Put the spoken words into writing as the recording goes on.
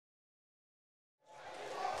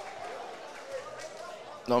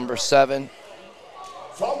Number 7.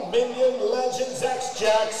 From Minion Legends X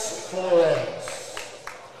Jax Flores.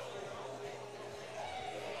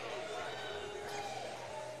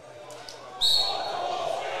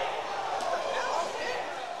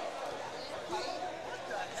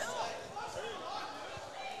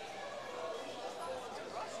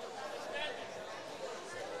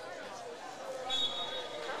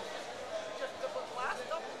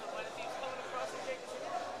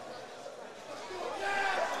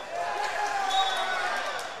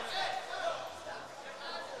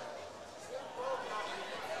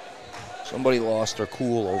 Somebody lost their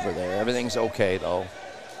cool over there. Everything's okay, though.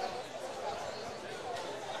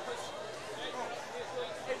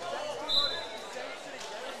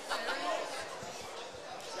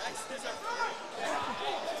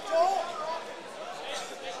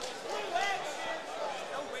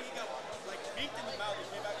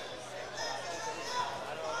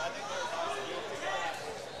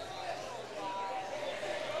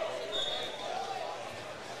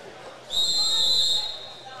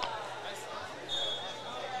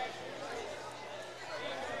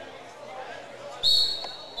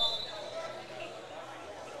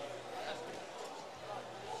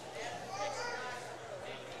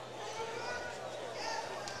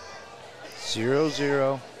 Zero,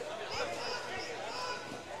 zero.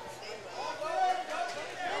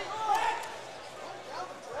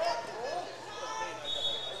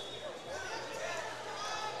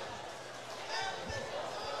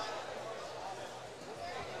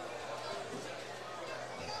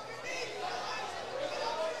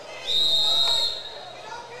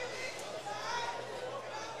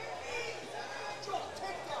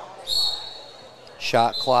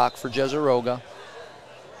 Shot clock for Jesuroga.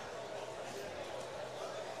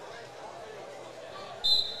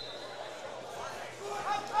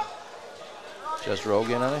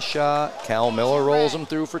 Jesuroga on a shot. Cal Miller rolls him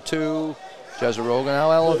through for 2. Jesuroga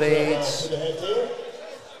now elevates.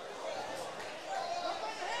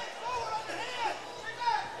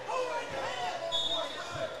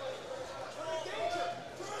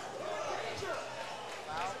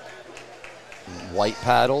 'White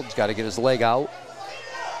paddled. He's got to get his leg out.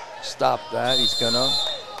 Stop that. He's gonna.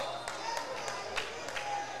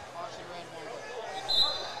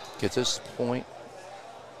 Gets his point.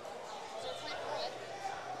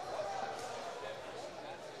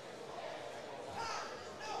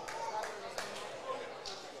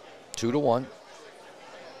 Two to one.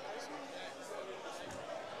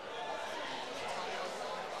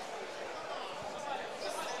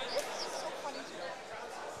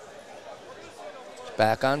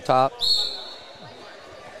 Back on top.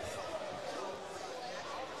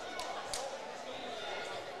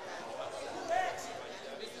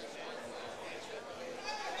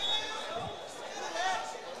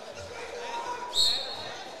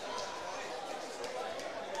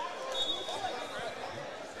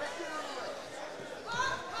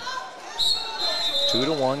 Two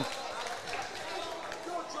to one.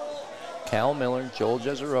 Cal Miller, Joel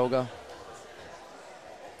Jesuroga.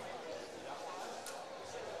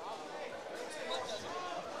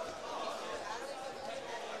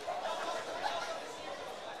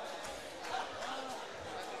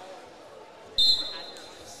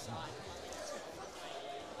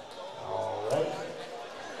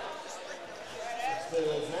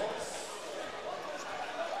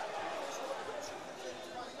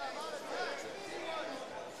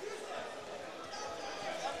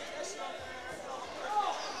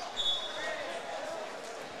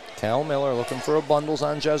 Cal Miller looking for a bundles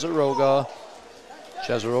on Jesuroga.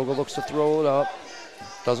 Jesuroga looks to throw it up.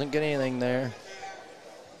 Doesn't get anything there.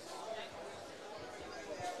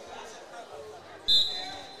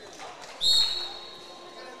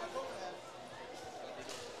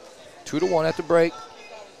 Two to one at the break.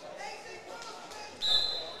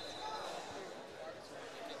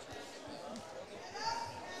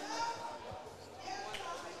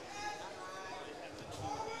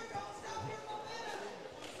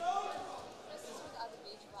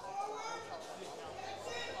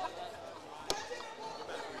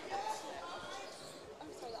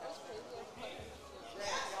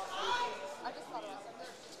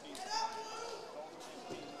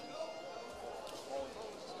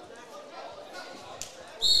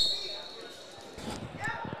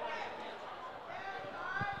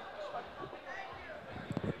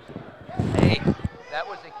 That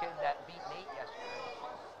was the kid that beat Nate yesterday.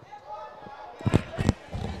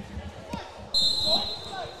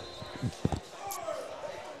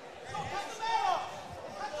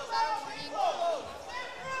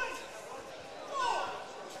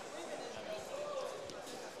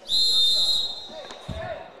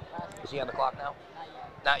 Is he on the clock now?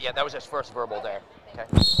 Not yet. That was his first verbal there. Okay.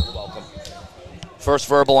 You're welcome. First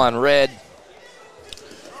verbal on red.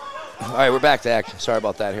 All right, we're back to action. Sorry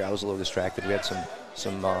about that here. I was a little distracted. We had some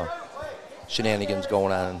shenanigans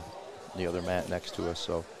going on the other mat next to us,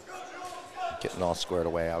 so getting all squared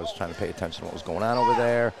away. I was trying to pay attention to what was going on over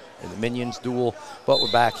there in the Minions duel, but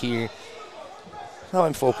we're back here. Now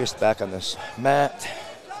I'm focused back on this mat.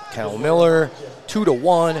 Cal Miller,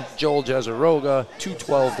 2-1. Joel Jesuroga,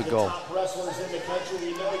 2:12 to go. Wrestlers in the country,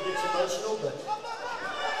 we know it gets emotional, but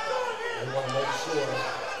we want to make sure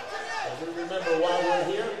that we remember why we're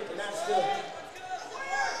here, and that's to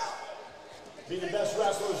be the best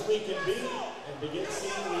wrestlers we can be and begin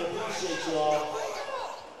seeing we appreciate you all.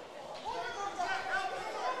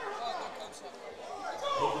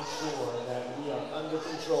 Making sure that we are under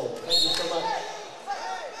control. Thank you so much.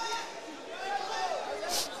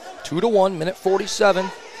 2-1, minute 47.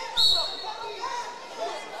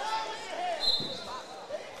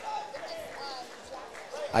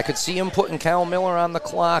 I could see him putting Cal Miller on the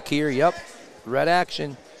clock here. Yep, red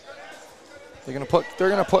action. They're gonna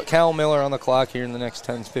put Cal Miller on the clock here in the next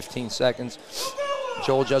 10, 15 seconds.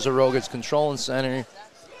 Joel Jesuroga's controlling center.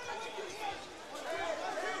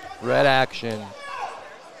 Red action.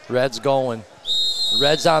 Red's going.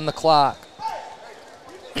 Red's on the clock.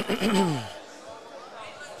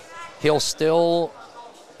 He'll still,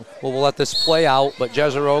 we'll let this play out, but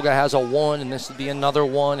Jesuroga has a 1, and this would be another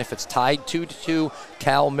 1. If it's tied 2-2,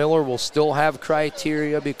 Cal Miller will still have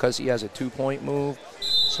criteria because he has a 2-point move.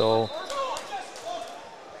 So,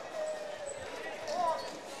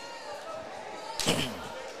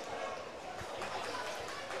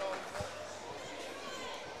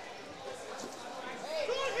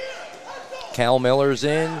 Cal Miller's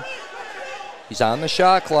in. He's on the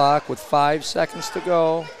shot clock with 5 seconds to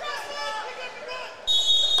go.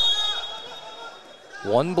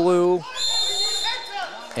 1 blue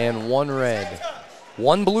and 1 red.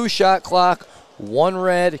 1 blue shot clock, 1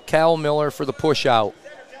 red. Cal Miller for the push out.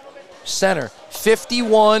 Center,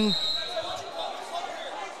 51. 1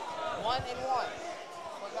 and 1.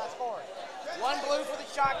 What got scored? 1 blue for the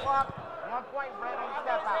shot clock, 1 point red on the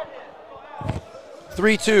step out.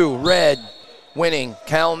 3-2, red, winning.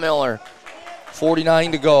 Cal Miller,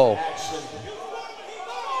 49 to go.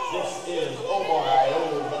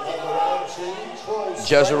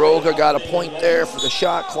 Jesuroga got a point there for the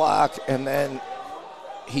shot clock, and then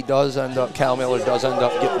he does end up, Cal Miller does end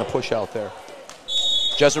up getting a push out there.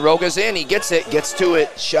 Jesuroga's in, he gets it, gets to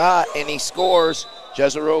it, shot, and he scores.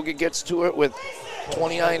 Jesuroga gets to it with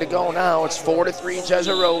 29 to go now. It's 4-3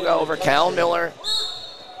 Jesuroga over Cal Miller.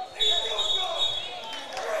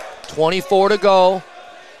 24 to go.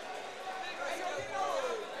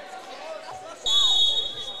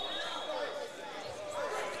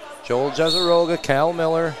 Joel Jesuroga, Cal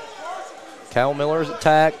Miller. Cal Miller's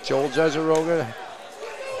attack. Joel Jesuroga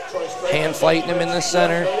hand fighting him in the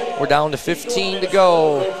center. We're down to 15 to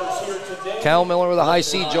go. Cal Miller with a high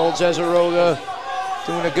C. Joel Jesuroga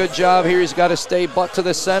doing a good job here. He's got to stay butt to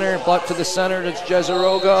the center. Butt to the center to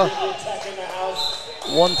Jesuroga.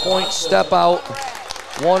 1 point step out.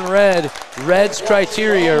 1 red. Red's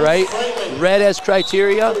criteria, right? Red has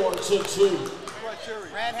criteria. Red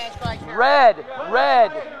has criteria.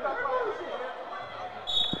 Red.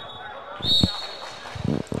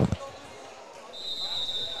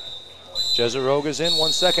 Jesuroga's in,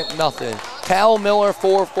 1 second, nothing. Cal Miller,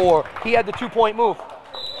 4-4. He had the 2-point move.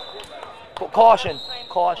 Caution.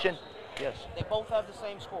 Yes. They both have the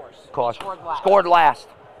same scores. Caution. Scored last. Scored last.